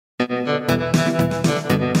The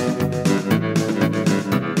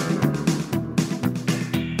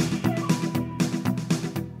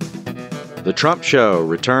Trump Show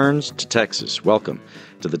returns to Texas. Welcome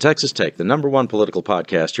to the Texas Take, the number one political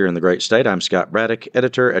podcast here in the great state. I'm Scott Braddock,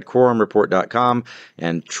 editor at quorumreport.com,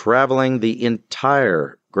 and traveling the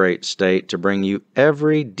entire great state to bring you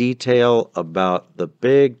every detail about the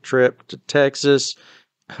big trip to Texas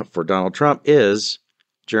for Donald Trump is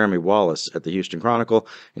Jeremy Wallace at the Houston Chronicle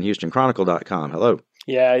and HoustonChronicle.com. Hello.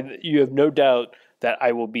 Yeah, you have no doubt that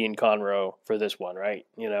I will be in Conroe for this one, right?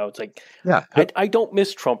 You know, it's like, yeah, I don't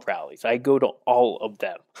miss Trump rallies. I go to all of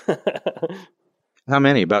them. How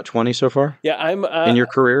many? About 20 so far? Yeah, I'm in your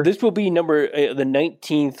career. This will be the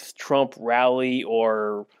 19th Trump rally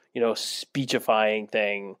or speechifying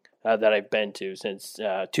thing that I've been to since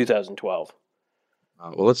 2012.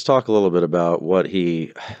 Well, let's talk a little bit about what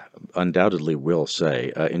he undoubtedly will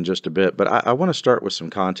say in just a bit. But I want to start with some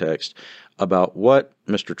context about what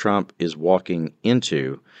Mr. Trump is walking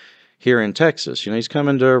into here in Texas. You know, he's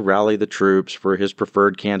coming to rally the troops for his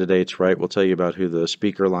preferred candidates, right? We'll tell you about who the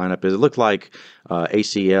speaker lineup is. It looked like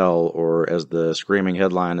ACL, or as the screaming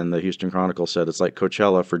headline in the Houston Chronicle said, it's like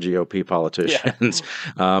Coachella for GOP politicians.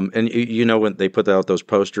 Yeah. And you know, when they put out those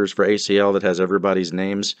posters for ACL that has everybody's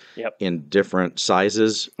names in different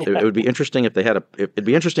sizes, it would be interesting if they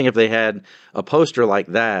had a poster like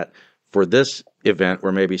that for this event,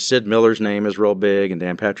 where maybe Sid Miller's name is real big and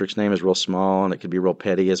Dan Patrick's name is real small, and it could be real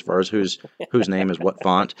petty as far as whose name is what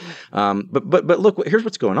font. But look, here's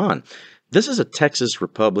what's going on. This is a Texas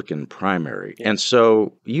Republican primary. And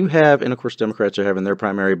so you have, and of course Democrats are having their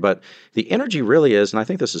primary, but the energy really is, and I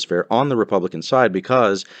think this is fair, on the Republican side,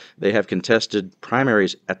 because they have contested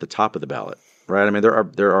primaries at the top of the ballot. Right. I mean,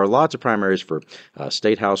 there are lots of primaries for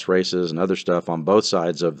state house races and other stuff on both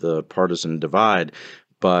sides of the partisan divide.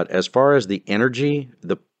 But as far as the energy,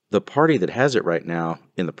 the party that has it right now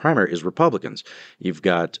in the primary is Republicans. You've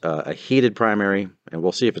got a heated primary, and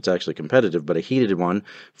we'll see if it's actually competitive, but a heated one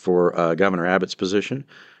for Governor Abbott's position,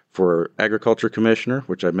 for Agriculture Commissioner,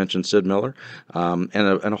 which I mentioned Sid Miller, and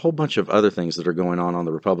a whole bunch of other things that are going on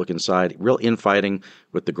the Republican side. Real infighting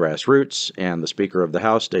with the grassroots and the Speaker of the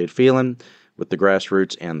House, Dade Phelan, with the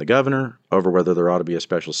grassroots and the governor over whether there ought to be a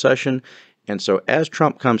special session. And so as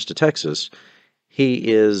Trump comes to Texas,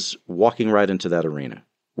 he is walking right into that arena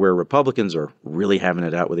where Republicans are really having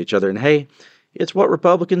it out with each other. And hey, it's what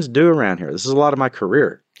Republicans do around here. This is a lot of my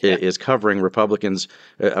career is covering Republicans,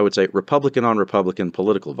 I would say Republican on Republican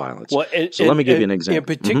political violence. Well, let me give you an example.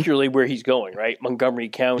 And particularly where he's going, right? Montgomery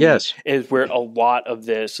County is where a lot of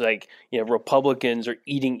this, Republicans are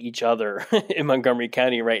eating each other in Montgomery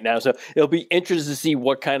County right now. So it'll be interesting to see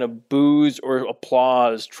what kind of boos or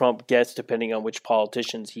applause Trump gets depending on which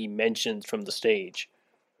politicians he mentions from the stage.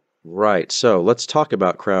 Right. So let's talk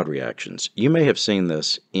about crowd reactions. You may have seen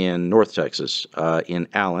this in North Texas, in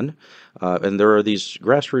Allen, and there are these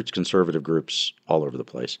grassroots conservative groups all over the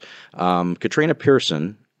place. Katrina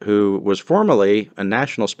Pearson, who was formerly a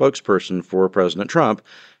national spokesperson for President Trump,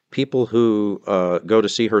 people who go to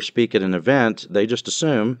see her speak at an event, they just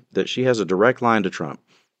assume that she has a direct line to Trump.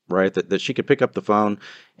 Right, that she could pick up the phone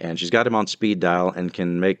and she's got him on speed dial and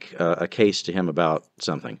can make a case to him about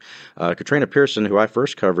something. Katrina Pearson, who I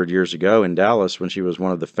first covered years ago in Dallas when she was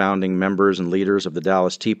one of the founding members and leaders of the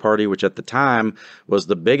Dallas Tea Party, which at the time was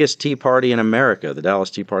the biggest tea party in America. The Dallas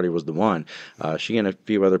Tea Party was the one. She and a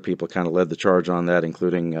few other people kind of led the charge on that,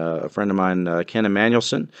 including a friend of mine, Ken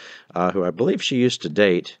Emanuelson, who I believe she used to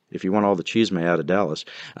date, if you want all the chisme out of Dallas.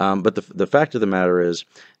 But the fact of the matter is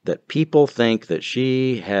that people think that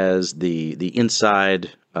she has the inside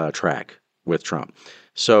track with Trump.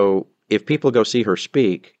 So if people go see her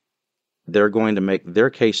speak, they're going to make their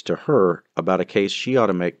case to her about a case she ought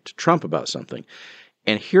to make to Trump about something.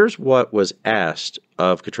 And here's what was asked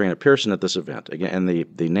of Katrina Pearson at this event. Again, and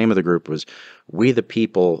the name of the group was We the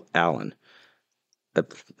People Allen.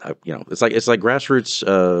 It's like grassroots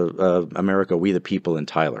America, We the People in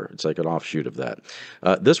Tyler. It's like an offshoot of that.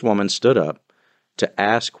 This woman stood up to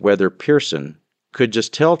ask whether Pearson could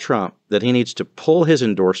just tell Trump that he needs to pull his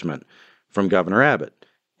endorsement from Governor Abbott.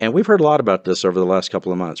 And we've heard a lot about this over the last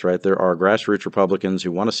couple of months, right? There are grassroots Republicans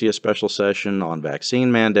who want to see a special session on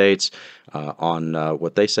vaccine mandates, on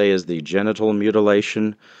what they say is the genital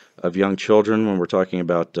mutilation of young children when we're talking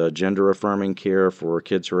about gender-affirming care for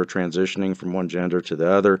kids who are transitioning from one gender to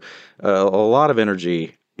the other. A lot of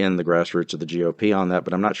energy in the grassroots of the GOP on that,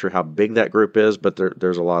 but I'm not sure how big that group is, but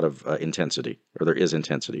there's a lot of intensity, or there is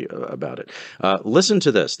intensity about it. Listen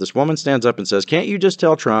to this. This woman stands up and says, can't you just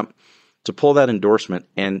tell Trump to pull that endorsement,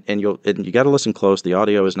 and you got to listen close. The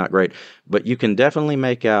audio is not great, but you can definitely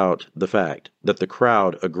make out the fact that the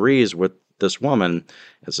crowd agrees with this woman.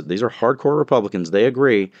 These are hardcore Republicans. They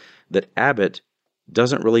agree that Abbott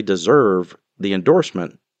doesn't really deserve the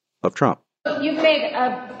endorsement of Trump. You've made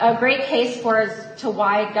a great case for as to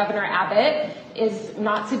why Governor Abbott is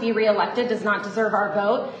not to be reelected, does not deserve our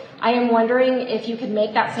vote. I am wondering if you could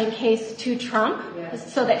make that same case to Trump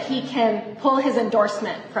so that he can pull his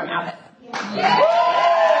endorsement from Abbott.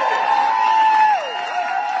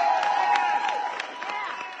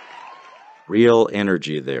 Real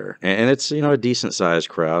energy there. And it's, a decent sized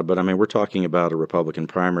crowd, but I mean, we're talking about a Republican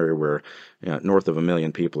primary where north of 1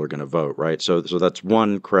 million people are going to vote, right? So that's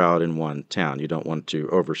one crowd in one town. You don't want to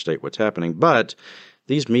overstate what's happening, but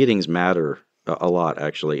these meetings matter a lot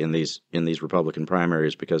actually in these Republican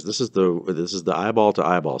primaries, because this is the eyeball to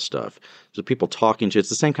eyeball stuff. So people talking to, it's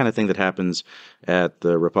the same kind of thing that happens at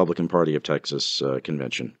the Republican Party of Texas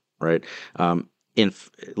convention, right?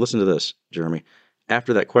 Listen to this, Jeremy.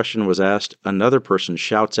 After that question was asked, another person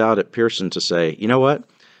shouts out at Pearson to say, "You know what?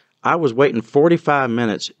 I was waiting 45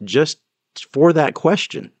 minutes just for that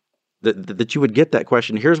question, that you would get that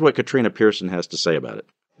question." Here's what Katrina Pearson has to say about it.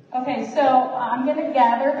 Okay, so I'm going to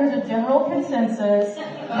gather there's a general consensus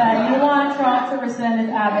that you want Trump to rescind his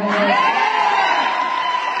Abbott.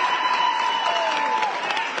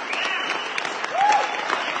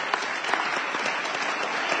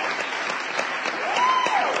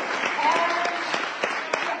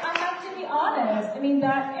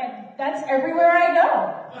 That's everywhere I go,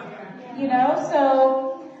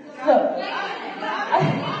 so look,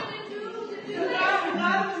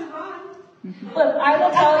 I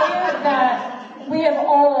will tell you that we have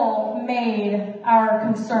all made our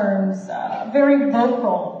concerns very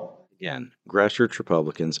vocal. Again, grassroots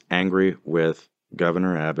Republicans angry with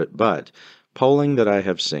Governor Abbott, but polling that I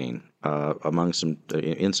have seen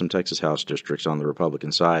in some Texas House districts on the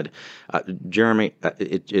Republican side, Jeremy,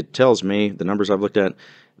 it tells me, the numbers I've looked at,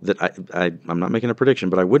 that I'm not making a prediction,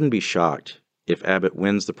 but I wouldn't be shocked if Abbott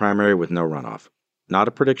wins the primary with no runoff. Not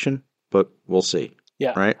a prediction, but we'll see.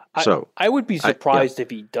 Yeah. Right. I would be surprised if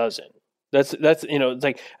he doesn't. That's it's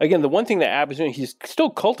like, again, the one thing that Abbott's doing, he's still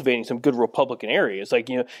cultivating some good Republican areas. Like,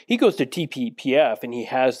 he goes to TPPF and he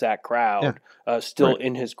has that crowd still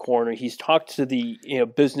in his corner. He's talked to the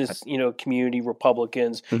business community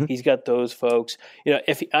Republicans. Mm-hmm. He's got those folks.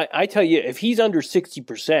 If I tell you, if he's under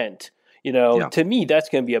 60%, to me that's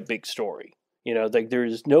going to be a big story. Like,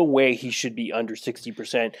 there's no way he should be under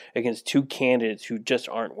 60% against two candidates who just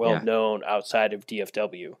aren't well known outside of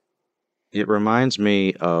DFW. It reminds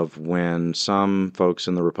me of when some folks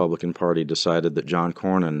in the Republican Party decided that John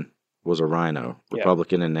Cornyn was a rhino,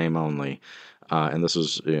 Republican in name only. And this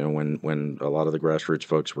was when a lot of the grassroots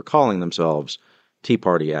folks were calling themselves Tea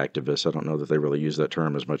Party activists. I don't know that they really use that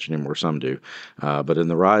term as much anymore. Some do. But in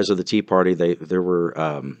the rise of the Tea Party, there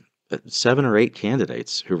were 7 or 8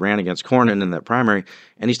 candidates who ran against Cornyn in that primary,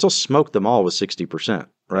 and he still smoked them all with 60%.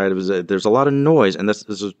 Right? There's a lot of noise, and this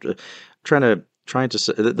is trying to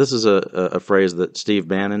say, this is a phrase that Steve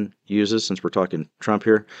Bannon uses, since we're talking Trump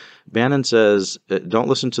here. Bannon says, "Don't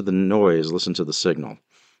listen to the noise, listen to the signal."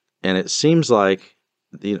 And it seems like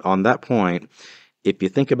on that point, if you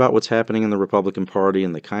think about what's happening in the Republican Party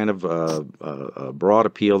and the kind of broad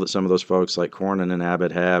appeal that some of those folks like Cornyn and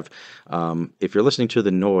Abbott have, if you're listening to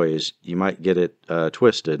the noise, you might get it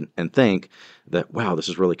twisted and think that, wow, this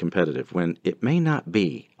is really competitive, when it may not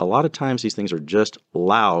be. A lot of times these things are just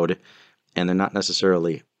loud and they're not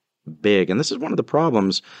necessarily big. And this is one of the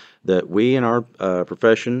problems that we in our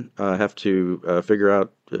profession have to figure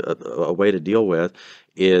out a way to deal with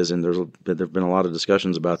and there have been a lot of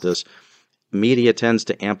discussions about this. Media tends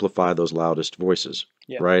to amplify those loudest voices,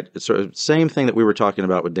 right? It's sort of same thing that we were talking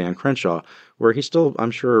about with Dan Crenshaw, where he still,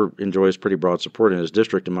 I'm sure, enjoys pretty broad support in his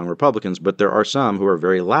district among Republicans, but there are some who are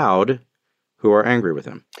very loud who are angry with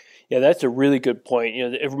him. Yeah, that's a really good point.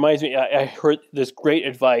 It reminds me, I heard this great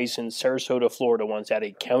advice in Sarasota, Florida once at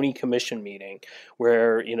a county commission meeting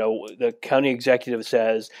where, the county executive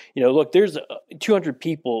says, look, there's 200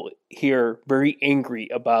 people here very angry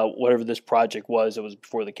about whatever this project was that was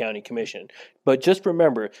before the county commission. But just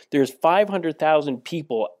remember, there's 500,000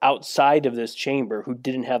 people outside of this chamber who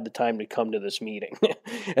didn't have the time to come to this meeting.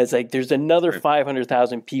 It's like there's another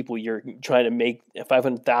 500,000 people you're trying to make,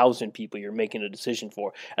 500,000 people you're making a decision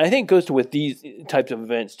for. And I think it goes to with these types of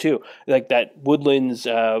events too, like that Woodlands,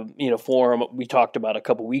 forum we talked about a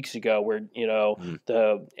couple weeks ago, where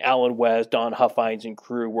the Alan West, Don Huffines, and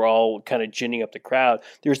crew were all kind of ginning up the crowd.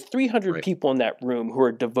 There's 300 people in that room who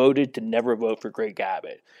are devoted to never vote for Greg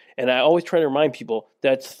Abbott. And I always try to remind people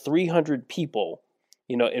that's 300 people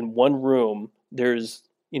in one room, there's,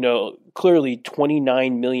 clearly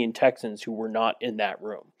 29 million Texans who were not in that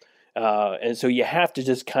room. And so you have to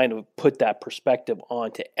just kind of put that perspective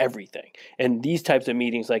onto everything. And these types of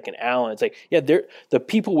meetings, like in Allen, it's like, they're the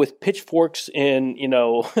people with pitchforks and, in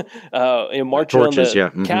marching Torches,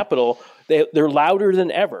 on the Capitol, they're louder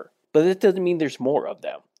than ever. But that doesn't mean there's more of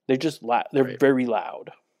them. They're just they're very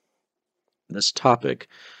loud. This topic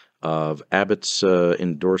of Abbott's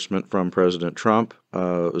endorsement from President Trump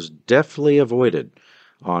was deftly avoided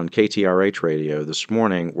on KTRH radio this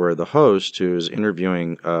morning, where the host who's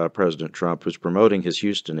interviewing President Trump, who's promoting his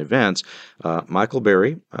Houston events, Michael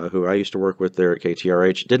Berry, who I used to work with there at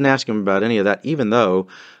KTRH, didn't ask him about any of that, even though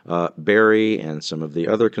Berry and some of the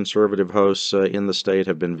other conservative hosts in the state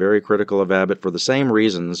have been very critical of Abbott for the same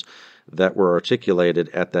reasons that were articulated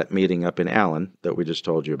at that meeting up in Allen that we just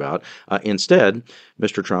told you about. Instead,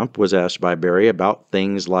 Mr. Trump was asked by Berry about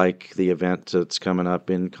things like the event that's coming up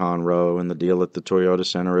in Conroe and the deal at the Toyota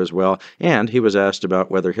Center as well, and he was asked about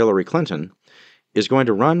whether Hillary Clinton is going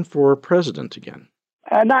to run for president again.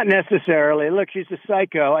 Not necessarily. Look, she's a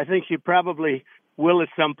psycho. I think she probably will at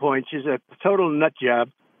some point. She's a total nut job.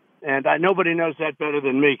 And nobody knows that better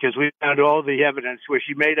than me, because we found all the evidence where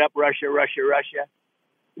she made up Russia.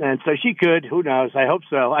 And so she could. Who knows? I hope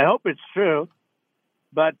so. I hope it's true.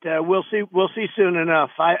 But we'll see. We'll see soon enough.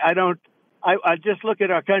 I just look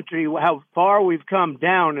at our country, how far we've come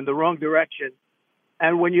down in the wrong direction.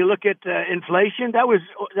 And when you look at inflation, that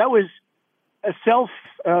was a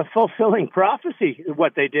self-fulfilling prophecy,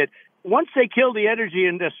 what they did. Once they killed the energy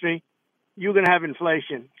industry, you're going to have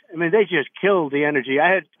inflation. I mean, they just killed the energy.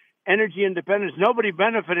 I had energy independence. Nobody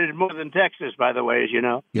benefited more than Texas, by the way, as you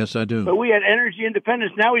know. Yes, I do. But we had energy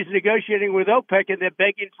independence. Now he's negotiating with OPEC, and they're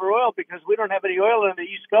begging for oil because we don't have any oil on the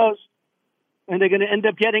East Coast, and they're going to end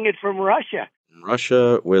up getting it from Russia.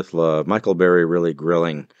 Russia with love. Michael Berry really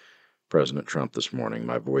grilling President Trump this morning,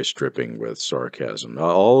 my voice dripping with sarcasm.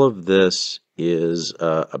 All of this is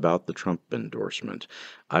about the Trump endorsement.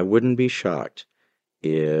 I wouldn't be shocked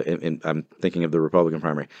and I'm thinking of the Republican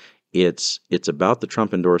primary. It's about the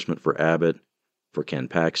Trump endorsement for Abbott, for Ken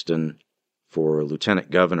Paxton, for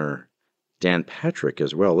Lieutenant Governor Dan Patrick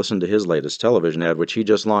as well. Listen to his latest television ad, which he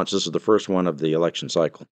just launched. This is the first one of the election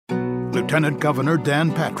cycle. Lieutenant Governor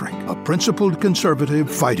Dan Patrick, a principled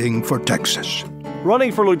conservative fighting for Texas.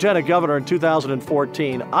 Running for Lieutenant Governor in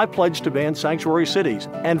 2014, I pledged to ban sanctuary cities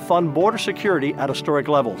and fund border security at historic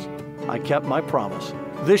levels. I kept my promise.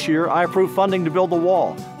 This year, I approved funding to build the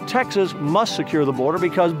wall. Texas must secure the border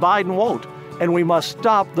because Biden won't, and we must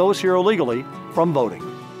stop those here illegally from voting.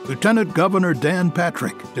 Lieutenant Governor Dan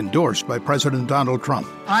Patrick, endorsed by President Donald Trump.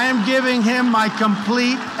 I am giving him my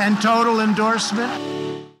complete and total endorsement.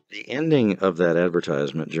 The ending of that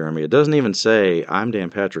advertisement, Jeremy, it doesn't even say, I'm Dan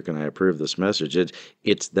Patrick and I approve this message.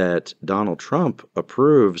 It's that Donald Trump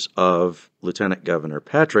approves of Lieutenant Governor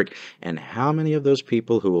Patrick, and how many of those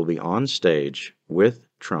people who will be on stage with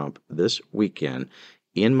Trump this weekend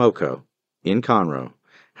in Moco, in Conroe,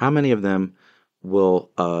 how many of them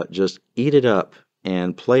will just eat it up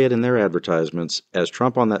and play it in their advertisements as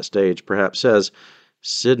Trump on that stage perhaps says,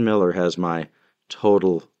 Sid Miller has my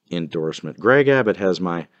total endorsement. Greg Abbott has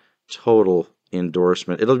my total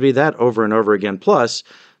endorsement. It'll be that over and over again. Plus,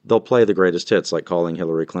 they'll play the greatest hits, like calling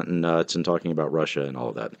Hillary Clinton nuts and talking about Russia and all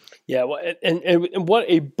of that. Yeah, well, and what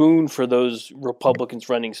a boon for those Republicans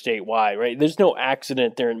running statewide, right? There's no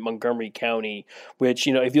accident there in Montgomery County, which,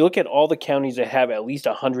 if you look at all the counties that have at least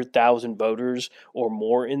 100,000 voters or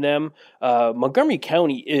more in them, Montgomery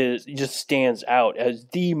County just stands out as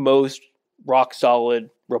the most rock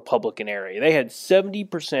solid Republican area. They had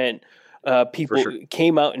 70% people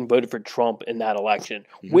came out and voted for Trump in that election,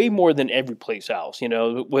 way more than every place else.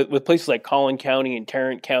 With places like Collin County and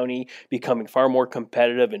Tarrant County becoming far more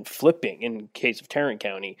competitive and flipping in case of Tarrant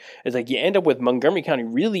County, it's like you end up with Montgomery County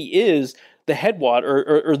really is the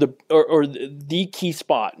headwater or the key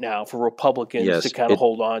spot now for Republicans to kind of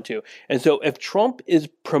hold on to. And so if Trump is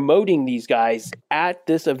promoting these guys at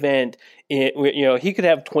this event, he could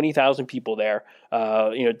have 20,000 people there,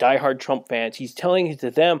 diehard Trump fans. He's telling it to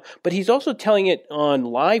them, but he's also telling it on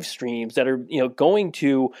live streams that are, going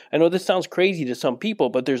to, I know this sounds crazy to some people,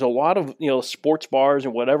 but there's a lot of, sports bars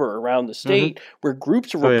and whatever around the state where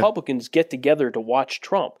groups of Republicans get together to watch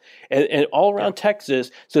Trump and all around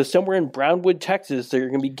Texas. So somewhere in Brownwood, Texas, they're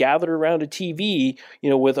going to be gathered around a TV,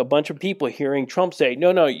 with a bunch of people hearing Trump say,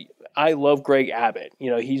 no, I love Greg Abbott.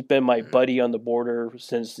 He's been my buddy on the border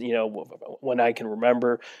since, when I can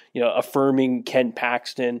remember, affirming Ken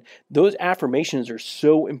Paxton. Those affirmations are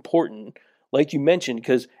so important, like you mentioned,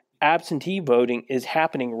 because absentee voting is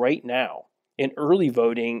happening right now. and early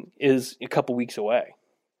voting is a couple weeks away.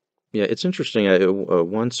 Yeah, it's interesting.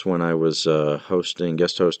 Once when I was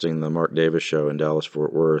guest hosting the Mark Davis show in Dallas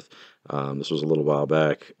Fort Worth, this was a little while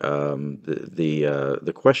back.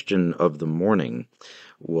 The question of the morning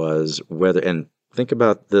was whether, and think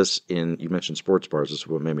about this you mentioned sports bars. This is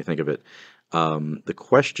what made me think of it. The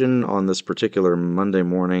question on this particular Monday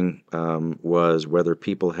morning was whether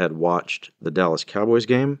people had watched the Dallas Cowboys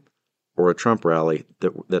game or a Trump rally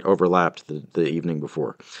that overlapped the evening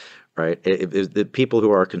before. Right, the people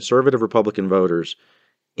who are conservative Republican voters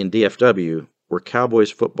in DFW, where Cowboys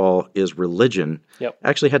football is religion,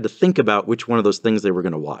 actually had to think about which one of those things they were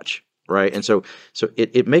going to watch. Right, and so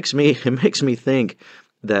it makes me think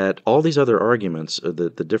that all these other arguments, the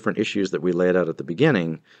different issues that we laid out at the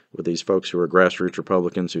beginning, with these folks who are grassroots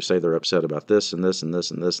Republicans who say they're upset about this and this and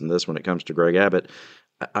this and this and this when it comes to Greg Abbott,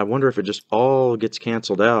 I wonder if it just all gets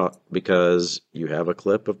canceled out because you have a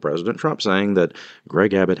clip of President Trump saying that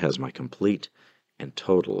Greg Abbott has my complete and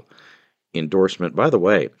total endorsement. By the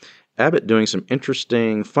way, Abbott doing some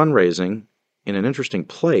interesting fundraising in an interesting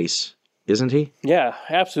place, isn't he? Yeah,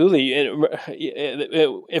 absolutely.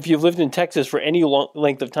 If you've lived in Texas for any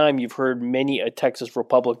length of time, you've heard many a Texas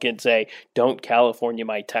Republican say, "Don't California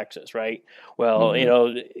my Texas," right? Well,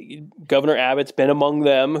 Governor Abbott's been among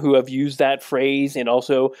them who have used that phrase, and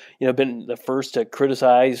also, been the first to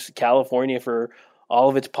criticize California for all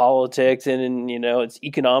of its politics and its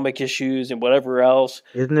economic issues and whatever else.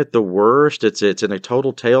 Isn't it the worst? It's in a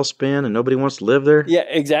total tailspin and nobody wants to live there. Yeah,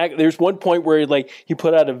 exactly. There's one point where he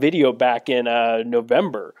put out a video back in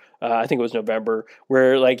November. I think it was November,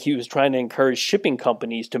 where he was trying to encourage shipping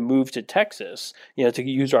companies to move to Texas, to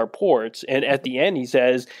use our ports. And at the end, he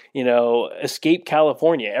says, escape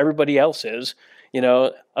California. Everybody else is.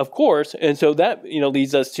 Of course. And so that,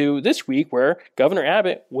 leads us to this week where Governor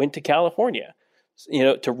Abbott went to California,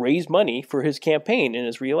 to raise money for his campaign in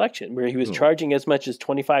his reelection, where he was charging as much as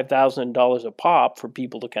 $25,000 a pop for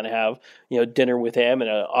people to kind of have, dinner with him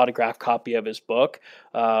and an autographed copy of his book.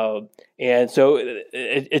 And so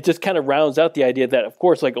it just kind of rounds out the idea that, of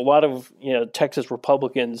course, a lot of, Texas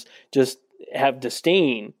Republicans just have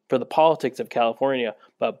disdain for the politics of California,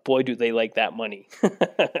 but boy, do they like that money.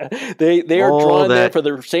 They are drawn there for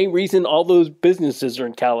the same reason all those businesses are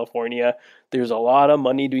in California. There's a lot of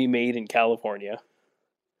money to be made in California.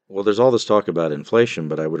 Well, there's all this talk about inflation,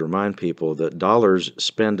 but I would remind people that dollars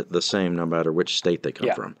spend the same no matter which state they come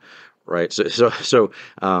from, right? So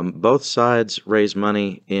both sides raise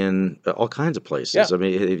money in all kinds of places. Yeah. I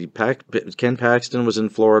mean, Ken Paxton was in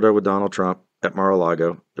Florida with Donald Trump at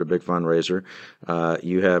Mar-a-Lago. They're a big fundraiser.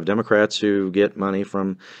 You have Democrats who get money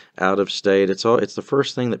from out of state. It's the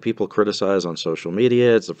first thing that people criticize on social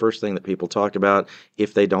media. It's the first thing that people talk about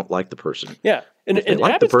if they don't like the person. Yeah. And if they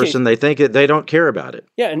like the person, they think they don't care about it.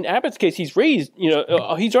 Yeah, in Abbott's case, he's raised,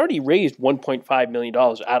 he's already raised $1.5 million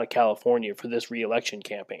out of California for this reelection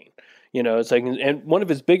campaign. It's and one of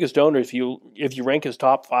his biggest donors, if you rank his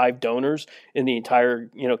top 5 donors in the entire,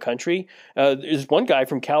 country, is one guy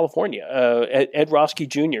from California, Ed Roski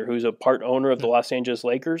Jr., who's a part owner of the Los Angeles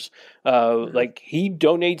Lakers. He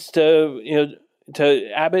donates to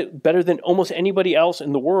Abbott better than almost anybody else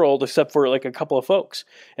in the world, except for a couple of folks.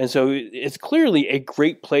 And so it's clearly a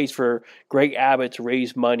great place for Greg Abbott to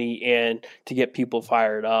raise money and to get people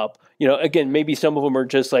fired up. Again, maybe some of them are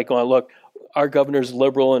just look, our governor's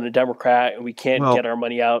liberal and a Democrat, and we can't get our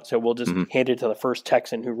money out, so we'll just hand it to the first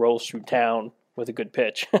Texan who rolls through town with a good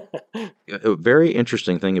pitch. A very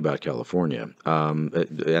interesting thing about California,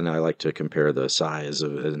 and I like to compare the size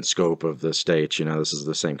and scope of the states. This is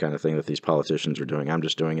the same kind of thing that these politicians are doing. I'm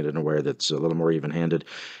just doing it in a way that's a little more even-handed.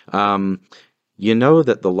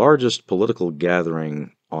 That the largest political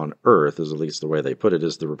gathering on earth, is at least the way they put it,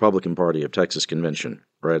 is the Republican Party of Texas Convention,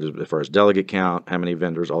 right? As far as delegate count, how many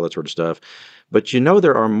vendors, all that sort of stuff. But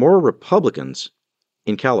there are more Republicans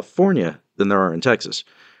in California than there are in Texas.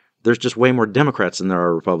 There's just way more Democrats than there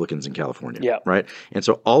are Republicans in California, right? And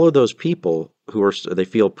so all of those people who they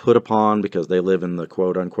feel put upon because they live in the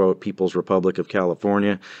quote unquote People's Republic of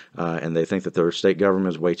California, and they think that their state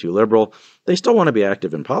government is way too liberal, they still want to be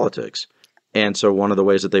active in politics. And so one of the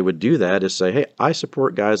ways that they would do that is say, hey, I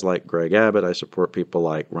support guys like Greg Abbott. I support people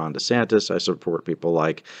like Ron DeSantis. I support people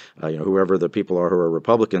like, whoever the people are who are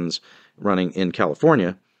Republicans running in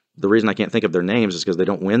California. The reason I can't think of their names is because they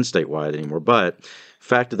don't win statewide anymore. But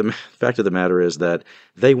fact of the matter is that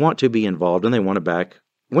they want to be involved and they want to back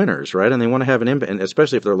winners, right? And they want to have an impact, and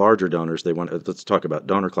especially if they're larger donors, let's talk about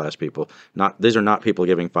donor class people. These are not people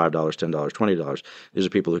giving $5, $10, $20. These are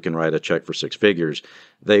people who can write a check for 6 figures.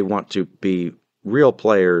 They want to be real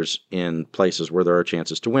players in places where there are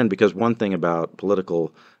chances to win. Because one thing about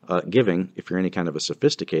political giving, if you're any kind of a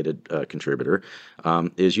sophisticated contributor,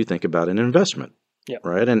 is you think about an investment. Yep.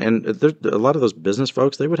 Right. And there's a lot of those business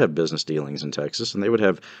folks, they would have business dealings in Texas, and they would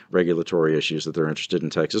have regulatory issues that they're interested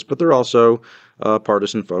in Texas. But they're also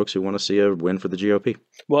partisan folks who want to see a win for the GOP.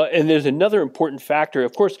 Well, and there's another important factor.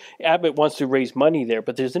 Of course, Abbott wants to raise money there,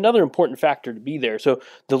 but there's another important factor to be there. So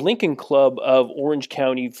the Lincoln Club of Orange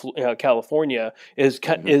County, California, is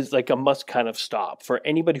like a must kind of stop for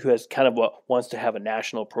anybody who has kind of wants to have a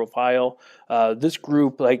national profile. This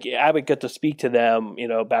group, like Abbott got to speak to them,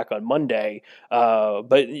 back on Monday.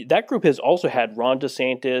 But that group has also had Ron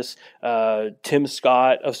DeSantis, Tim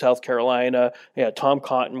Scott of South Carolina, Tom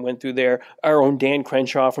Cotton went through there. Our own Dan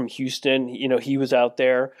Crenshaw from Houston, he was out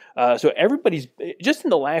there. So everybody's, just in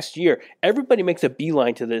the last year, everybody makes a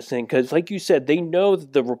beeline to this thing because, like you said, they know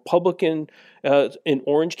that the Republican in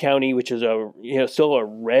Orange County, which is still a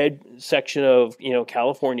red section of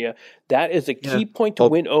California, that is a key point to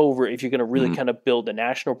win over if you're going to really kind of build a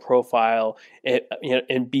national profile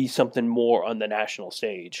and be something more on the national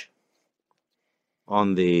stage.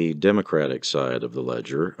 On the Democratic side of the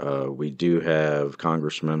ledger, we do have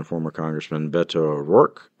former Congressman Beto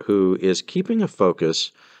O'Rourke, who is keeping a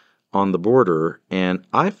focus on the border. And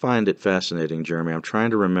I find it fascinating, Jeremy. I'm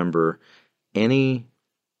trying to remember any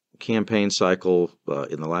campaign cycle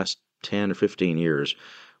in the last 10 or 15 years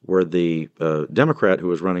where the Democrat who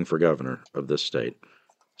was running for governor of this state,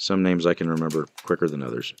 some names I can remember quicker than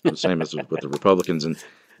others, the same as with the Republicans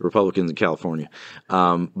in California.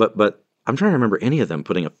 But I'm trying to remember any of them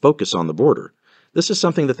putting a focus on the border. This is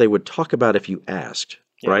something that they would talk about if you asked,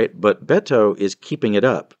 right? But Beto is keeping it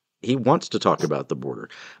up. He wants to talk about the border.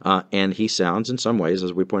 And he sounds, in some ways,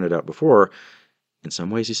 as we pointed out before, in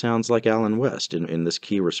some ways he sounds like Allen West in this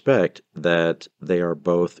key respect, that they are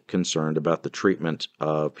both concerned about the treatment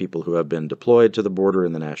of people who have been deployed to the border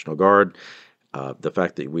in the National Guard. The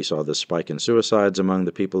fact that we saw this spike in suicides among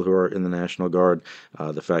the people who are in the National Guard,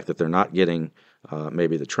 the fact that they're not getting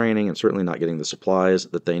maybe the training and certainly not getting the supplies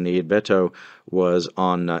that they need. Beto was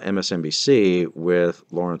on MSNBC with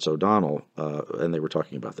Lawrence O'Donnell, and they were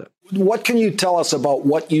talking about that. What can you tell us about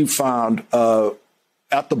what you found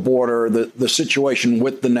at the border, the situation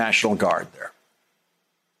with the National Guard there?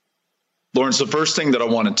 Lawrence, the first thing that I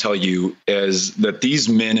want to tell you is that these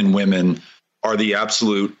men and women are the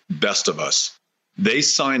absolute best of us. They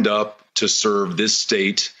signed up to serve this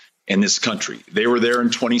state and this country. They were there in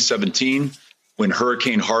 2017 when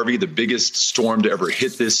Hurricane Harvey, the biggest storm to ever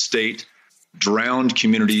hit this state, drowned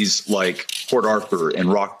communities like Port Arthur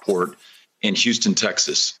and Rockport in Houston,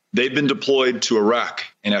 Texas. They've been deployed to Iraq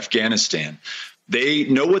and Afghanistan. They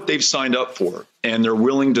know what they've signed up for, and they're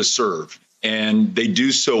willing to serve, and they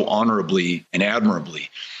do so honorably and admirably.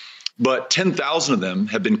 But 10,000 of them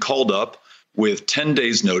have been called up with 10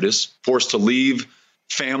 days notice, forced to leave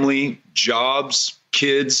family, jobs,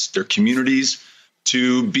 kids, their communities,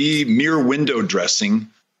 to be mere window dressing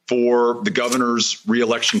for the governor's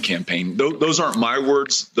reelection campaign. Those aren't my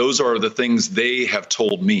words. Those are the things they have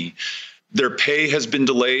told me. Their pay has been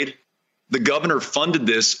delayed. The governor funded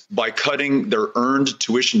this by cutting their earned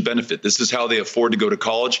tuition benefit. This is how they afford to go to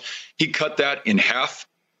college. He cut that in half.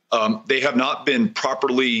 They have not been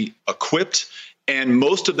properly equipped. And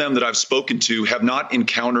most of them that I've spoken to have not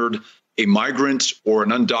encountered a migrant or an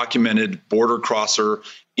undocumented border crosser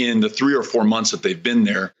in the 3 or 4 months that they've been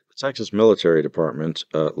there. The Texas Military Department,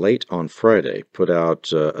 late on Friday, put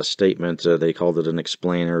out a statement. They called it an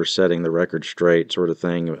explainer, setting the record straight sort of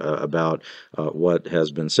thing about what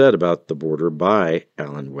has been said about the border by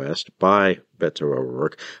Allen West, by Beto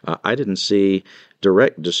O'Rourke. I didn't see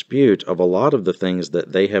direct dispute of a lot of the things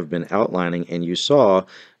that they have been outlining, and you saw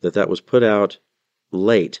that was put out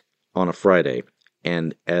late on a Friday.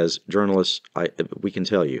 And as journalists, we can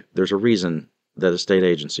tell you, there's a reason that a state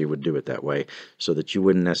agency would do it that way, so that you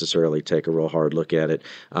wouldn't necessarily take a real hard look at it.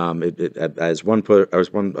 As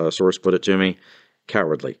one source put it to me,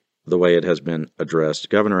 cowardly, the way it has been addressed.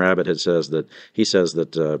 Governor Abbott says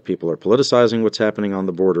that people are politicizing what's happening on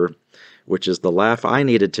the border, which is the laugh I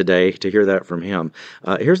needed today to hear that from him.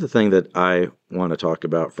 Here's the thing that I want to talk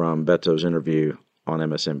about from Beto's interview on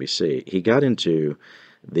MSNBC. He got into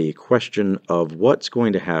the question of what's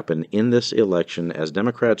going to happen in this election as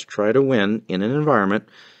Democrats try to win in an environment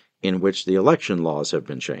in which the election laws have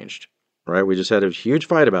been changed. Right? We just had a huge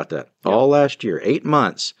fight about that all last year, 8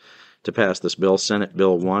 months to pass this bill, Senate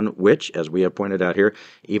Bill 1, which, as we have pointed out here,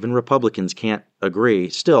 even Republicans can't agree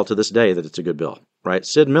still to this day that it's a good bill. Right?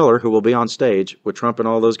 Sid Miller, who will be on stage with Trump and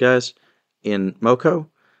all those guys in MoCo,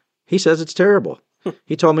 he says it's terrible.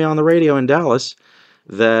 He told me on the radio in Dallas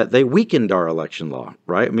that they weakened our election law,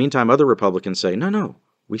 right? Meantime, other Republicans say, no,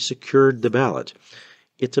 we secured the ballot.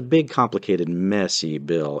 It's a big, complicated, messy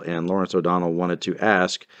bill, and Lawrence O'Donnell wanted to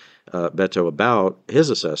ask Beto about his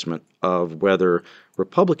assessment of whether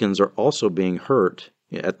Republicans are also being hurt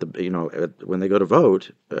when they go to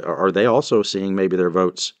vote. Are they also seeing maybe their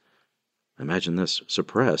votes, imagine this,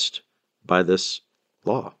 suppressed by this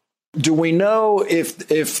law? Do we know if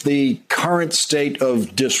the current state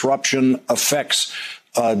of disruption affects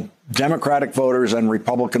Democratic voters and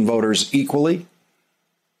Republican voters equally?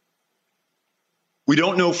 We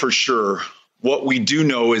don't know for sure. What we do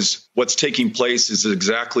know is what's taking place is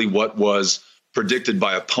exactly what was predicted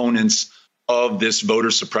by opponents of this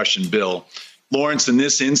voter suppression bill. Lawrence, in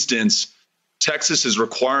this instance, Texas is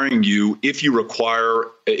requiring you, if you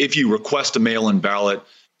request a mail-in ballot,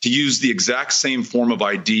 to use the exact same form of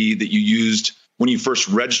ID that you used when you first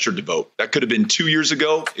registered to vote. That could have been 2 years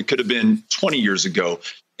ago. It could have been 20 years ago.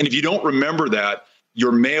 And if you don't remember that,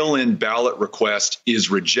 your mail-in ballot request is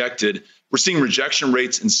rejected. We're seeing rejection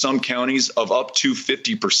rates in some counties of up to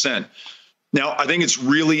 50%. Now, I think it's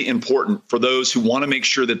really important for those who want to make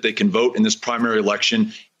sure that they can vote in this primary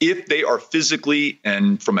election, if they are physically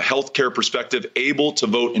and from a healthcare perspective able to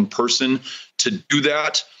vote in person, to do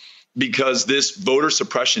that, because this voter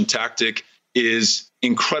suppression tactic is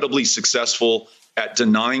incredibly successful at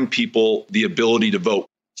denying people the ability to vote.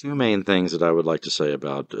 Two main things that I would like to say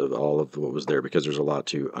about all of what was there, because there's a lot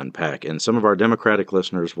to unpack. And some of our Democratic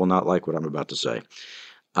listeners will not like what I'm about to say.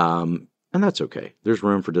 And that's okay. There's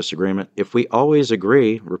room for disagreement. If we always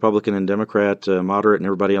agree, Republican and Democrat, moderate and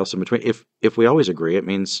everybody else in between, if we always agree, it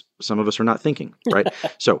means some of us are not thinking, right?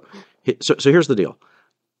 So here's the deal.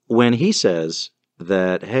 When he says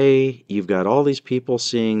that, hey, you've got all these people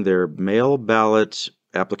seeing their mail ballot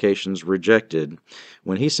applications rejected,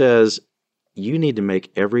 when he says you need to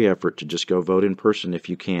make every effort to just go vote in person if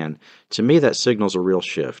you can, to me that signals a real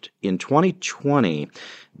shift. In 2020,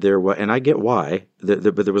 there was, and I get why,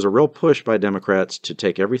 but there was a real push by Democrats to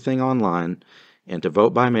take everything online and to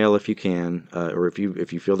vote by mail if you can, or if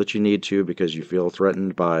you feel that you need to because you feel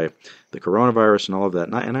threatened by the coronavirus and all of that.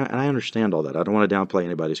 And I understand all that. I don't want to downplay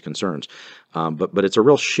anybody's concerns, but it's a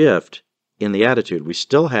real shift in the attitude. We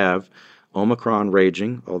still have Omicron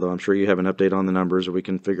raging, although I'm sure you have an update on the numbers or we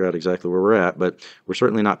can figure out exactly where we're at, but we're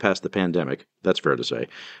certainly not past the pandemic. That's fair to say.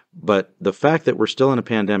 But the fact that we're still in a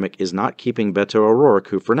pandemic is not keeping Beto O'Rourke,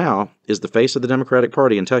 who for now is the face of the Democratic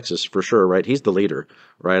Party in Texas for sure, right? He's the leader,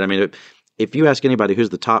 right? I mean, if you ask anybody who's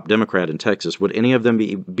the top Democrat in Texas, would any of them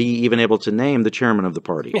be even able to name the chairman of the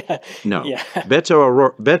party? No. Yeah. Beto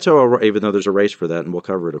O'Rourke, even though there's a race for that, and we'll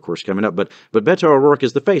cover it, of course, coming up, but Beto O'Rourke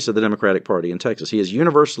is the face of the Democratic Party in Texas. He is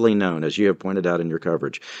universally known, as you have pointed out in your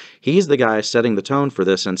coverage. He's the guy setting the tone for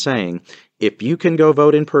this and saying, if you can go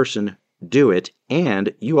vote in person, do it.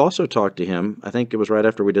 And you also talked to him, I think it was right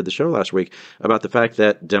after we did the show last week, about the fact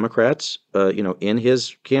that Democrats, in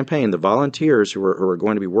his campaign, the volunteers who are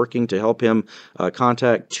going to be working to help him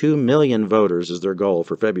contact 2 million voters is their goal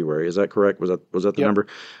for February. Is that correct? Was that the number?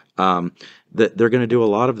 That they're going to do a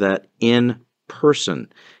lot of that in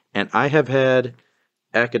person. And I have had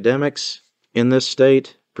academics in this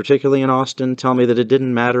state, particularly in Austin, tell me that it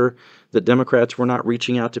didn't matter that Democrats were not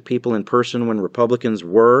reaching out to people in person when Republicans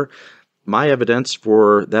were. My evidence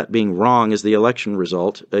for that being wrong is the election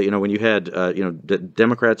result. When you had,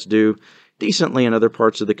 Democrats do decently in other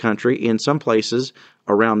parts of the country, in some places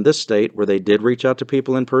around this state where they did reach out to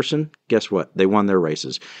people in person, guess what? They won their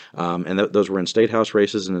races. And those were in state house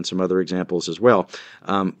races and in some other examples as well.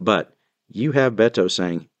 But you have Beto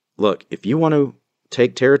saying, look, if you want to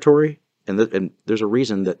take territory, and there's a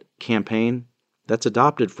reason that campaign, that's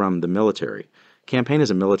adopted from the military. Campaign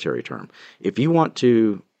is a military term. If you want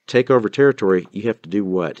to take over territory, you have to do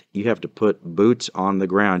what? You have to put boots on the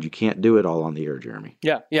ground. You can't do it all on the air, Jeremy.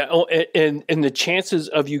 Yeah. Oh, and the chances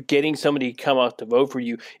of you getting somebody to come out to vote for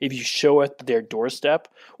you, if you show up at their doorstep,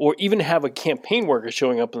 or even have a campaign worker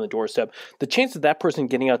showing up on the doorstep, the chance of that person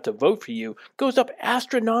getting out to vote for you goes up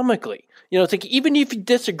astronomically. It's like even if you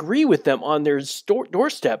disagree with them on their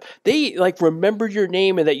doorstep, they remember your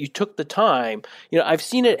name and that you took the time. I've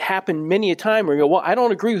seen it happen many a time where you go, well, I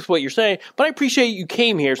don't agree with what you're saying, but I appreciate you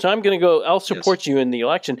came here, so I'm going to go. I'll support you in the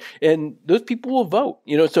election, and those people will vote.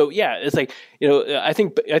 So yeah, it's like I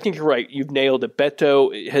think you're right. You've nailed it.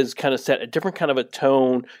 Beto has kind of set a different kind of a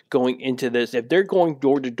tone going into this. If they're going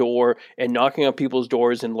door to door and knocking on people's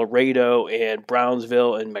doors in Laredo and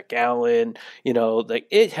Brownsville and McAllen,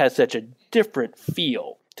 it has such a different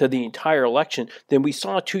feel to the entire election than we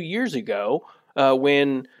saw 2 years ago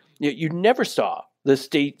when you never saw the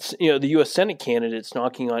states, the U.S. Senate candidates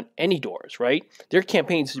knocking on any doors, right? Their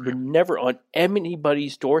campaigns were never on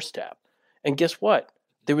anybody's doorstep. And guess what?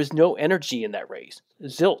 There was no energy in that race.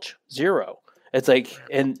 Zilch, zero. It's like,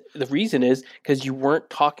 and the reason is because you weren't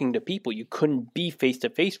talking to people. You couldn't be face to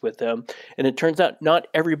face with them. And it turns out not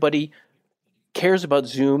everybody cares about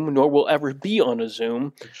Zoom, nor will ever be on a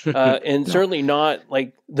Zoom. And certainly not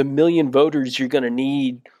like the million voters you're going to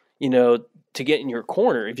need, to get in your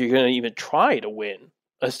corner if you're going to even try to win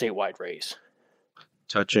a statewide race.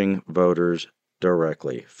 Touching voters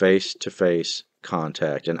directly, face-to-face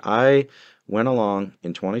contact. And I went along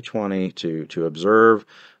in 2020 to observe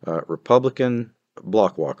Republican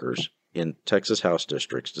block walkers in Texas House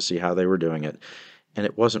districts to see how they were doing it. And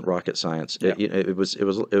it wasn't rocket science. Yeah. It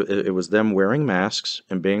was them wearing masks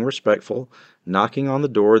and being respectful, knocking on the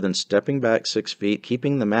door, then stepping back 6 feet,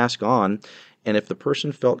 keeping the mask on. And if the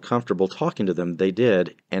person felt comfortable talking to them, they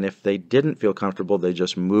did. And if they didn't feel comfortable, they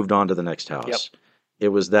just moved on to the next house. Yep. It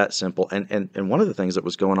was that simple. And one of the things that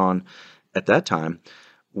was going on at that time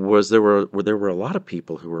was there were a lot of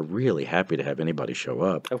people who were really happy to have anybody show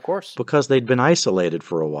up. Of course. Because they'd been isolated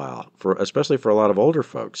for a while, especially for a lot of older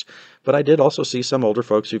folks. But I did also see some older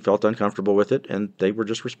folks who felt uncomfortable with it, and they were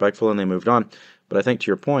just respectful and they moved on. But I think to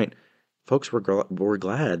your point, folks were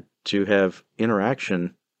glad to have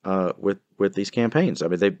interaction with these campaigns. I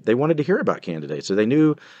mean, they wanted to hear about candidates. So they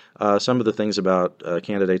knew some of the things about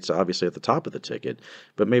candidates, obviously, at the top of the ticket,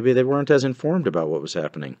 but maybe they weren't as informed about what was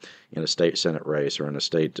happening in a state Senate race or in a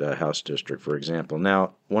state House district, for example.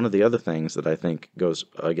 Now, one of the other things that I think goes,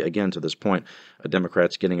 again, to this point,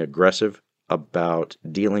 Democrats getting aggressive about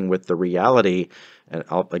dealing with the reality, and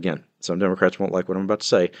again, some Democrats won't like what I'm about to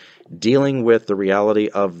say, dealing with the reality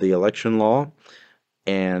of the election law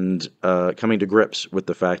and coming to grips with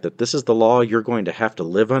the fact that this is the law you're going to have to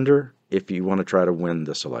live under if you want to try to win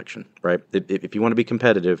this election, right? If you want to be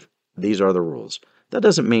competitive, these are the rules. That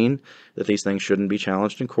doesn't mean that these things shouldn't be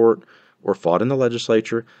challenged in court or fought in the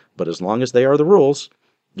legislature, but as long as they are the rules,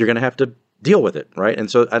 you're going to have to deal with it, right? And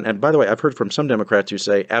so, and by the way, I've heard from some Democrats who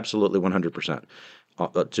say absolutely 100%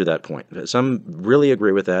 to that point. Some really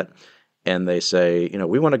agree with that, and they say,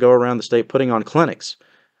 we want to go around the state putting on clinics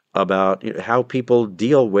about how people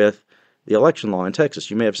deal with the election law in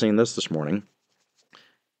Texas. You may have seen this morning.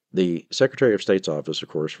 The Secretary of State's office, of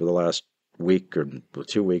course, for the last week or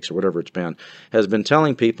 2 weeks or whatever it's been, has been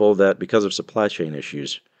telling people that because of supply chain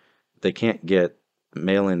issues, they can't get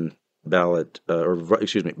mail-in ballot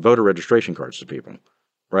voter registration cards to people.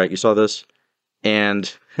 Right? You saw this?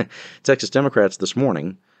 And Texas Democrats this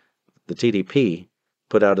morning, the TDP,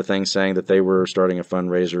 put out a thing saying that they were starting a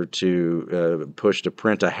fundraiser to push to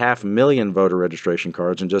print 500,000 voter registration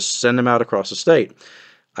cards and just send them out across the state.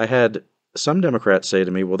 I had some Democrats say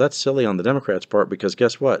to me, well, that's silly on the Democrats' part because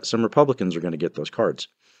guess what? Some Republicans are going to get those cards.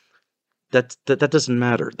 That doesn't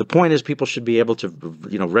matter. The point is people should be able to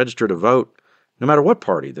register to vote no matter what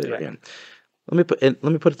party they're in. Let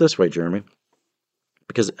me put it this way, Jeremy,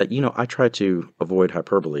 because I try to avoid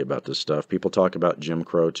hyperbole about this stuff. People talk about Jim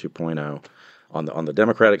Crow 2.0. On the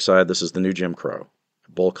Democratic side, this is the new Jim Crow,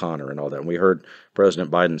 Bull Connor and all that. And we heard President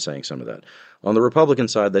Biden saying some of that. On the Republican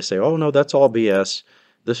side, they say, oh, no, that's all BS.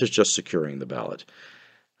 This is just securing the ballot.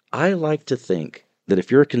 I like to think that if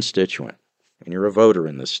you're a constituent and you're a voter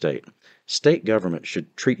in this state government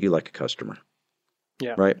should treat you like a customer.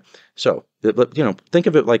 Yeah. Right? So, think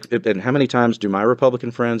of it like, and how many times do my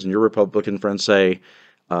Republican friends and your Republican friends say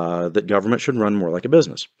that government should run more like a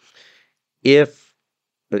business?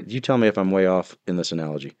 You tell me if I'm way off in this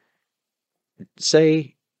analogy.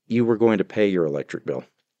 Say you were going to pay your electric bill.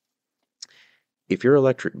 If your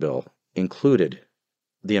electric bill included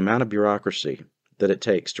the amount of bureaucracy that it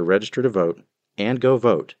takes to register to vote and go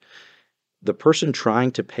vote, the person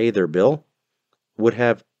trying to pay their bill would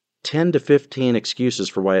have 10 to 15 excuses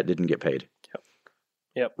for why it didn't get paid.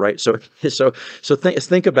 Yep. Right? So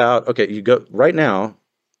think about, okay, you go right now,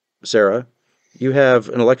 Sarah, you have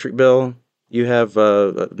an electric bill, you have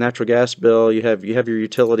a natural gas bill, you have your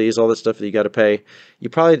utilities, all that stuff that you got to pay.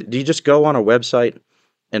 Do you just go on a website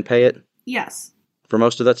and pay it? Yes. For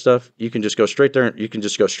most of that stuff, you can just go straight there. You can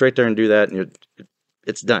just go straight there and do that, and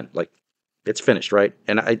it's done. Like it's finished, right?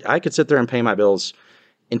 And I could sit there and pay my bills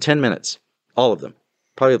in 10 minutes, all of them,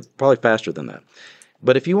 probably faster than that.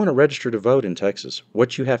 But if you want to register to vote in Texas,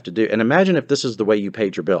 what you have to do, and imagine if this is the way you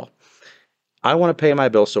paid your bill. I want to pay my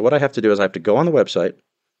bill, so what I have to do is I have to go on the website,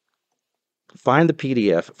 find the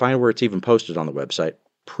PDF, find where it's even posted on the website,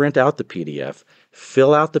 print out the PDF,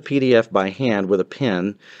 fill out the PDF by hand with a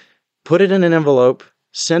pen, put it in an envelope,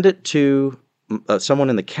 send it to someone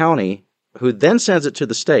in the county who then sends it to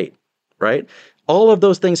the state, right? All of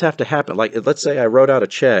those things have to happen. Like, let's say I wrote out a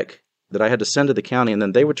check that I had to send to the county, and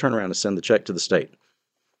then they would turn around and send the check to the state.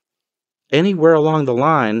 Anywhere along the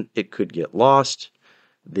line, it could get lost.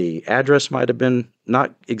 The address might have been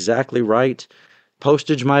not exactly right.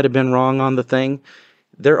 Postage might have been wrong on the thing.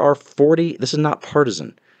 There are 40, this is not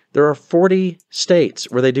partisan, there are 40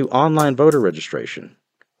 states where they do online voter registration.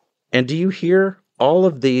 And do you hear all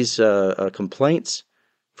of these complaints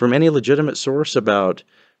from any legitimate source about,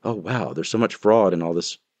 oh, wow, there's so much fraud in all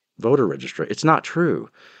this voter registration? It's not true.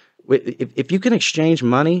 If you can exchange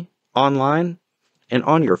money online and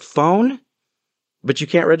on your phone, but you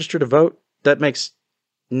can't register to vote, that makes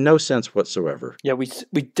no sense whatsoever. Yeah, we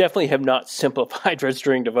definitely have not simplified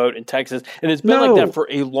registering to vote in Texas, and it's been like that for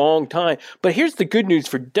a long time. But here's the good news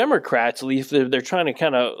for Democrats, at least they're trying to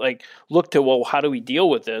kind of like look to, well, how do we deal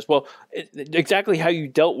with this? Well, exactly how you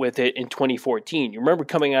dealt with it in 2014. You remember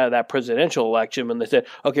coming out of that presidential election when they said,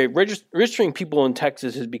 okay, registering people in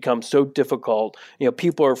Texas has become so difficult. You know,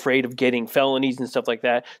 people are afraid of getting felonies and stuff like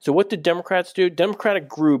that. So what did Democrats do? Democratic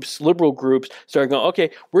groups, liberal groups started going,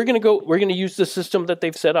 okay, we're going to use the system that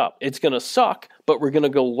they've set up. It's going to suck, but we're going to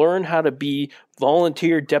go learn how to be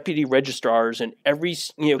volunteer deputy registrars in every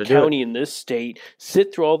county in this state,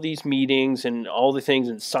 sit through all these meetings and all the things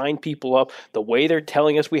and sign people up the way they're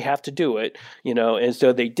telling us we have to do it, and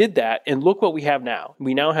so they did that. And look what we have now.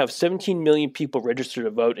 We now have 17 million people registered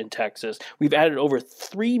to vote in Texas. We've added over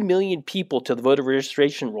 3 million people to the voter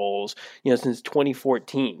registration rolls, since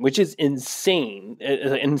 2014, which is insane,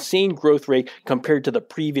 an insane growth rate compared to the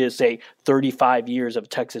previous, say, 35 years of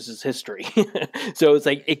Texas's history. So it's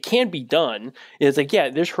like, it can be done. It's like, yeah,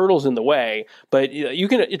 there's hurdles in the way, but you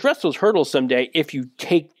can address those hurdles someday if you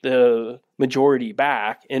take the majority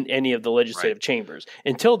back in any of the legislative chambers.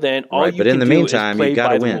 Until then, all you can do is play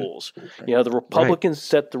by the rules. The Republicans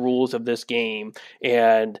set the rules of this game,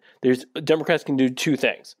 and Democrats can do two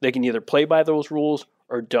things. They can either play by those rules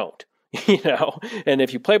or don't. And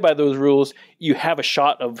if you play by those rules, you have a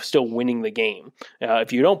shot of still winning the game.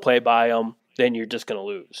 If you don't play by them, then you're just going to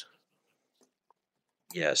lose.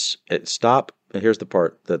 Yes. Here's the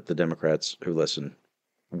part that the Democrats who listen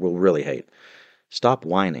will really hate. Stop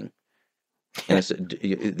whining. And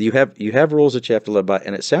you have rules that you have to live by,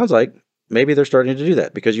 and it sounds like maybe they're starting to do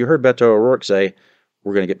that, because you heard Beto O'Rourke say,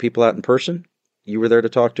 we're going to get people out in person. You were there to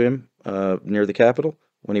talk to him near the Capitol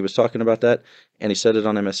when he was talking about that, and he said it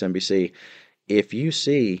on MSNBC. If you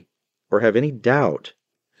see or have any doubt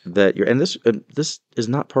that this is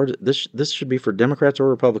not part of this should be for Democrats or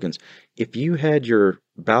Republicans. If you had your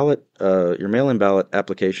ballot, your mail-in ballot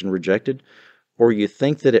application rejected, or you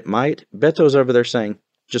think that it might, Beto's over there saying,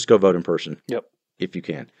 just go vote in person. Yep. If you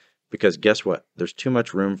can. Because guess what? There's too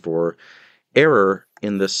much room for error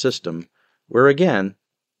in this system where, again,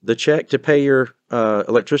 the check to pay your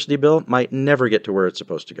electricity bill might never get to where it's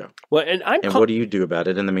supposed to go. Well, and what do you do about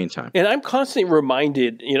it in the meantime? And I'm constantly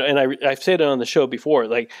reminded, and I've said it on the show before,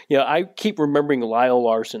 I keep remembering Lyle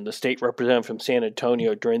Larson, the state representative from San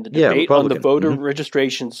Antonio, during the debate on the voter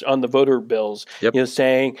registrations, on the voter bills,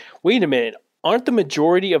 saying, wait a minute, aren't the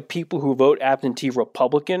majority of people who vote absentee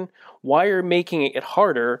Republican? Why are making it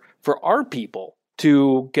harder for our people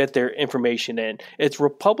to get their information in? It's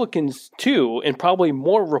Republicans too, and probably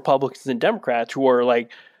more Republicans than Democrats, who are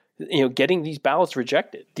getting these ballots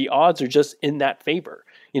rejected. The odds are just in that favor.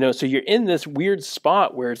 So you're in this weird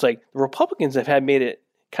spot where it's like the Republicans have made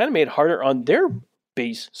it harder on their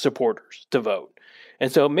base supporters to vote.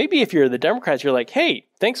 And so maybe if you're the Democrats, you're like, hey,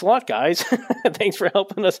 thanks a lot, guys. Thanks for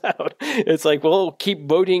helping us out. It's like, well, keep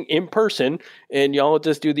voting in person, and y'all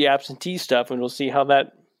just do the absentee stuff, and we'll see how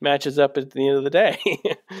that matches up at the end of the day.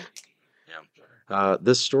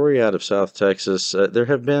 This story out of South Texas, there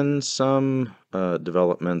have been some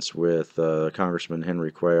developments with Congressman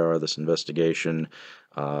Henry Cuellar, this investigation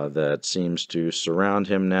that seems to surround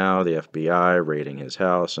him now, the FBI raiding his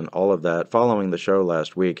house and all of that. Following the show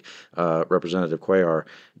last week, Representative Cuellar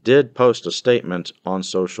did post a statement on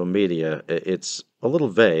social media. It's a little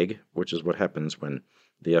vague, which is what happens when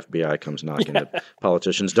the FBI comes knocking. The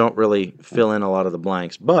politicians don't really fill in a lot of the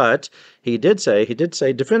blanks. But he did say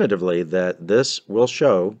definitively that this will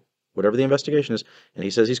show whatever the investigation is. And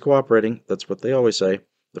he says he's cooperating. That's what they always say.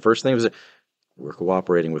 The first thing was, we're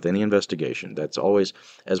cooperating with any investigation. That's always,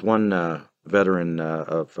 as one veteran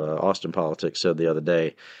of Austin politics said the other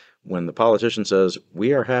day, when the politician says,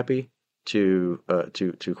 we are happy to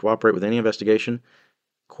cooperate with any investigation,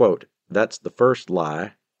 quote, that's the first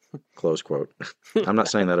lie. Close quote. I'm not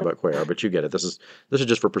saying that about Cuellar, but you get it. This is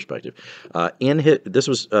just for perspective. This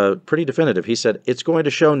was pretty definitive. He said it's going to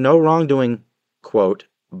show no wrongdoing, quote,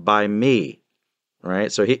 by me. All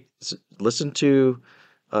right. So listen to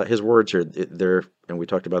his words here. They're, and we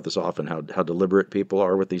talked about this often, how deliberate people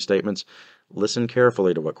are with these statements. Listen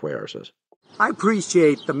carefully to what Cuellar says. I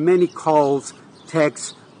appreciate the many calls,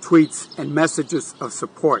 texts, tweets, and messages of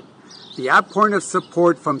support. The outpouring of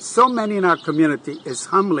support from so many in our community is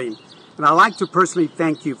humbling, and I'd like to personally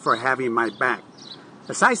thank you for having my back.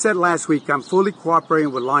 As I said last week, I'm fully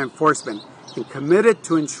cooperating with law enforcement and committed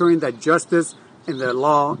to ensuring that justice and the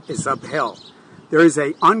law is upheld. There is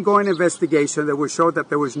an ongoing investigation that will show that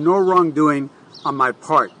there was no wrongdoing on my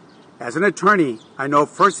part. As an attorney, I know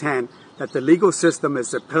firsthand that the legal system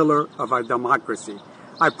is a pillar of our democracy.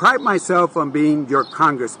 I pride myself on being your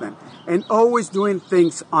congressman and always doing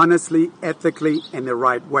things honestly, ethically, in the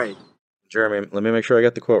right way. Jeremy, let me make sure I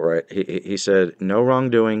got the quote right. He said, no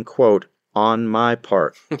wrongdoing, quote, on my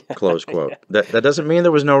part, close quote. That doesn't mean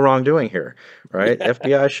there was no wrongdoing here, right?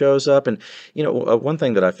 FBI shows up. And, one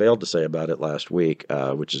thing that I failed to say about it last week,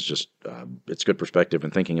 which is just, it's good perspective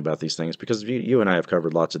in thinking about these things, because you and I have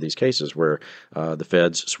covered lots of these cases where the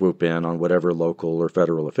feds swoop in on whatever local or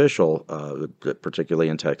federal official, particularly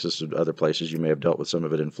in Texas and other places. You may have dealt with some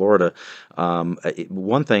of it in Florida.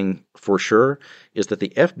 One thing for sure is that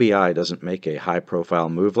the FBI doesn't make a high-profile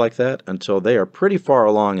move like that until they are pretty far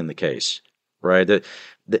along in the case. Right?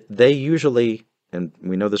 They usually, and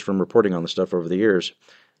we know this from reporting on the stuff over the years,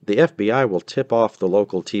 the FBI will tip off the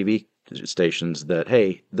local TV stations that,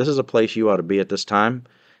 hey, this is a place you ought to be at this time.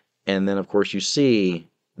 And then, of course, you see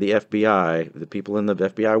the FBI, the people in the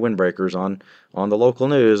FBI windbreakers on the local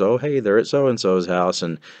news. Oh, hey, they're at so-and-so's house.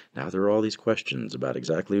 And now there are all these questions about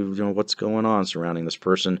exactly what's going on surrounding this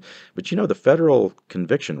person. But the federal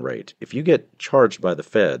conviction rate, if you get charged by the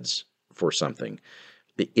feds for something,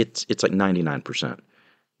 it's like 99%.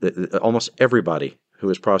 Almost everybody who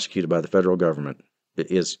is prosecuted by the federal government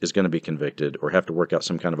is going to be convicted or have to work out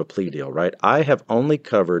some kind of a plea deal, right? I have only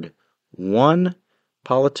covered one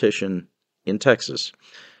politician in Texas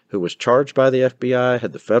who was charged by the FBI,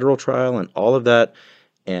 had the federal trial and all of that,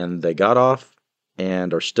 and they got off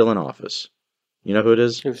and are still in office. You know who it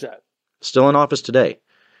is? Who's that? Still in office today.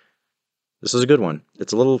 This is a good one.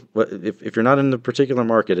 It's a little, if you're not in the particular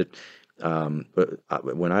market,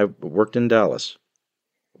 when I worked in Dallas,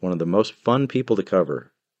 one of the most fun people to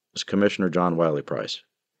cover was Commissioner John Wiley Price,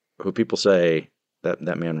 who people say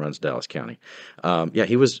that man runs Dallas County.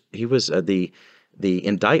 He was the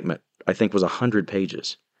indictment, I think, was 100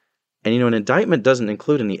 pages. And, an indictment doesn't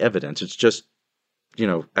include any evidence. It's just,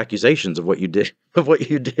 accusations of what you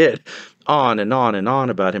did, on and on and on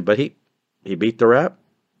about him. But he beat the rap.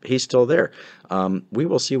 He's still there. We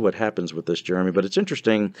will see what happens with this, Jeremy. But it's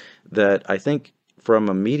interesting that I think from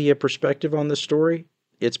a media perspective on this story,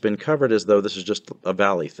 it's been covered as though this is just a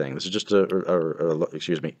Valley thing. This is just a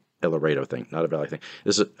Laredo thing, not a Valley thing.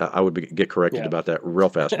 This is I would get corrected about that real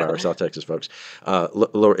fast by our South Texas folks.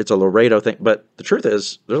 It's a Laredo thing. But the truth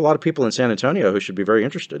is, there's a lot of people in San Antonio who should be very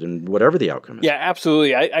interested in whatever the outcome is. Yeah,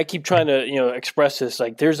 absolutely. I keep trying to express this.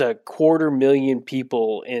 Like, there's 250,000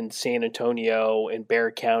 people in San Antonio and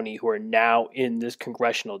Bexar County who are now in this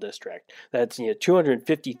congressional district. That's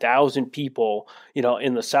 250,000 people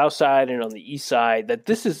in the South Side and on the East Side. That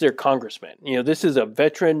this is their congressman. This is a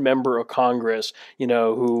veteran member of Congress.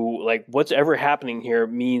 Who, like, what's ever happening here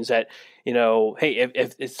means that, hey,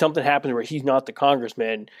 if something happens where he's not the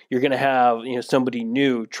congressman, you're going to have, somebody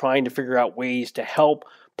new trying to figure out ways to help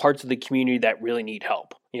parts of the community that really need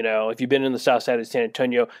help. If you've been in the South Side of San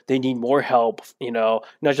Antonio, they need more help, not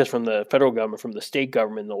just from the federal government, from the state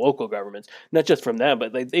government, the local governments, not just from them,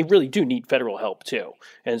 but they really do need federal help too.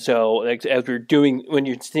 And so, like, when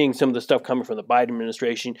you're seeing some of the stuff coming from the Biden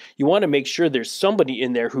administration, you want to make sure there's somebody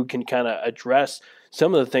in there who can kind of address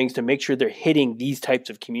some of the things to make sure they're hitting these types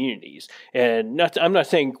of communities. And I'm not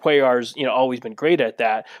saying Cuellar's, always been great at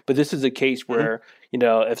that, but this is a case where,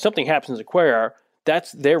 if something happens to Cuellar,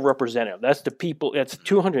 that's their representative. That's the people. That's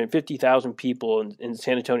 250,000 people in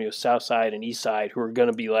San Antonio's South Side and East Side who are going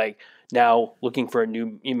to be now looking for a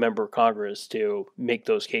new member of Congress to make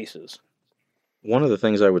those cases. One of the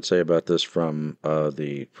things I would say about this from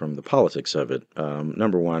the politics of it,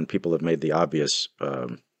 number one, people have made the obvious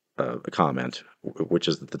comment, which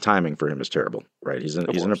is that the timing for him is terrible. Right? He's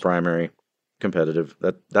in a primary, competitive.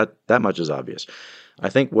 That much is obvious. I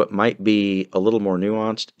think what might be a little more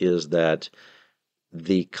nuanced is that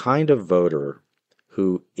the kind of voter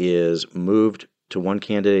who is moved to one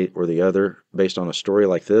candidate or the other based on a story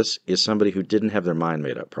like this is somebody who didn't have their mind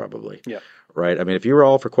made up, probably. Yeah. Right? I mean, if you were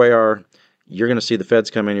all for Cuellar, you're going to see the feds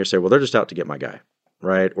come in and you say, well, they're just out to get my guy.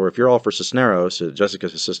 Right? Or if you're all for Cisneros, Jessica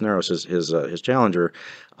Cisneros, his challenger,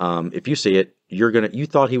 if you see it, you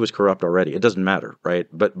thought he was corrupt already. It doesn't matter, right?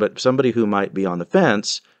 But somebody who might be on the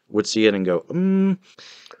fence would see it and go,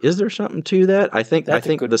 is there something to that? I think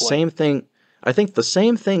the same thing. I think the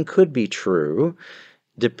same thing could be true,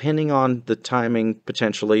 depending on the timing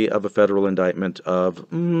potentially of a federal indictment of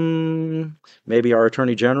maybe our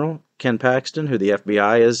Attorney General, Ken Paxton, who the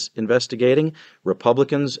FBI is investigating.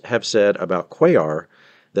 Republicans have said about Cuellar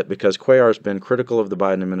that because Cuellar's been critical of the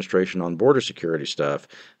Biden administration on border security stuff,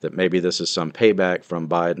 that maybe this is some payback from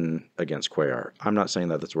Biden against Cuellar. I'm not saying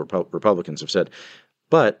that that's what Republicans have said,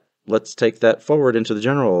 but let's take that forward into the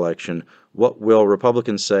general election. What will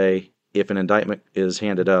Republicans say if an indictment is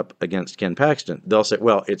handed up against Ken Paxton? They'll say,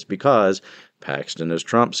 well, it's because Paxton is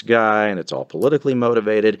Trump's guy and it's all politically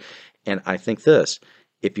motivated. And I think this,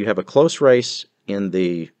 if you have a close race in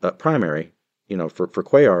the primary, for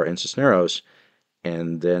Cuellar and Cisneros,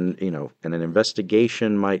 and then, and an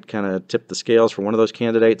investigation might kind of tip the scales for one of those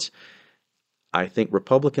candidates, I think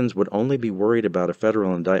Republicans would only be worried about a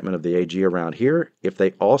federal indictment of the AG around here if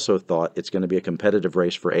they also thought it's going to be a competitive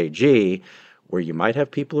race for AG, where you might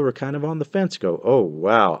have people who are kind of on the fence go, oh,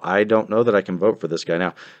 wow, I don't know that I can vote for this guy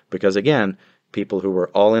now. Because, again, people who are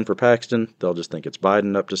all in for Paxton, they'll just think it's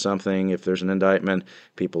Biden up to something if there's an indictment.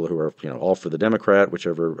 People who are, all for the Democrat,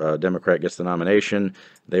 whichever Democrat gets the nomination,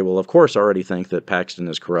 they will, of course, already think that Paxton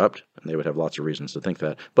is corrupt, and they would have lots of reasons to think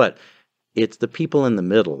that. But it's the people in the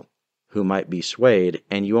middle who might be swayed,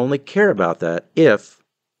 and you only care about that if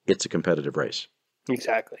it's a competitive race.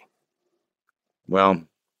 Exactly. Well,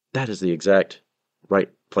 that is the exact right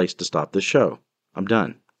place to stop this show. I'm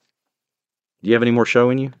done. Do you have any more show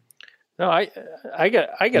in you? No, I got.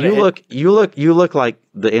 You look like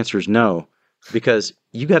the answer is no, because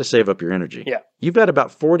you got to save up your energy. Yeah. You've got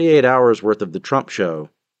about 48 hours worth of the Trump show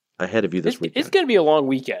ahead of you this weekend. It's going to be a long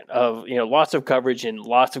weekend of lots of coverage and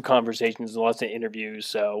lots of conversations and lots of interviews.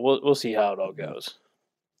 So we'll see how it all goes.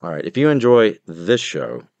 All right. If you enjoy this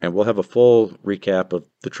show, and we'll have a full recap of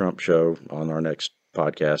the Trump show on our next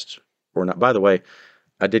podcast or not. By the way,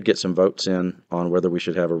 I did get some votes in on whether we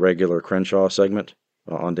should have a regular Crenshaw segment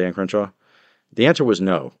on Dan Crenshaw. The answer was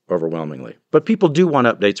no, overwhelmingly. But people do want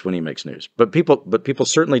updates when he makes news. But people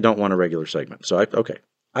certainly don't want a regular segment. So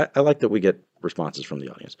I like that we get responses from the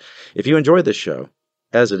audience. If you enjoy this show,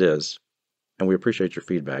 as it is, and we appreciate your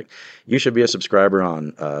feedback, you should be a subscriber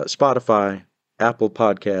on Spotify, Apple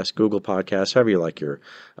Podcasts, Google Podcasts, however you like your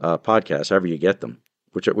podcasts, however you get them.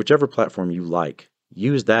 Whichever platform you like,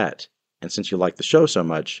 use that. And since you like the show so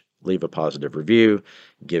much, leave a positive review,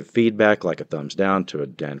 give feedback like a thumbs down to a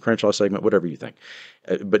Dan Crenshaw segment, whatever you think.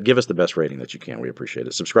 But give us the best rating that you can. We appreciate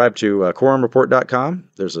it. Subscribe to quorumreport.com.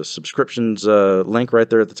 There's a subscriptions link right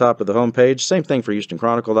there at the top of the homepage. Same thing for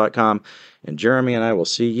HoustonChronicle.com. And Jeremy and I will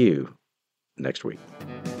see you next week.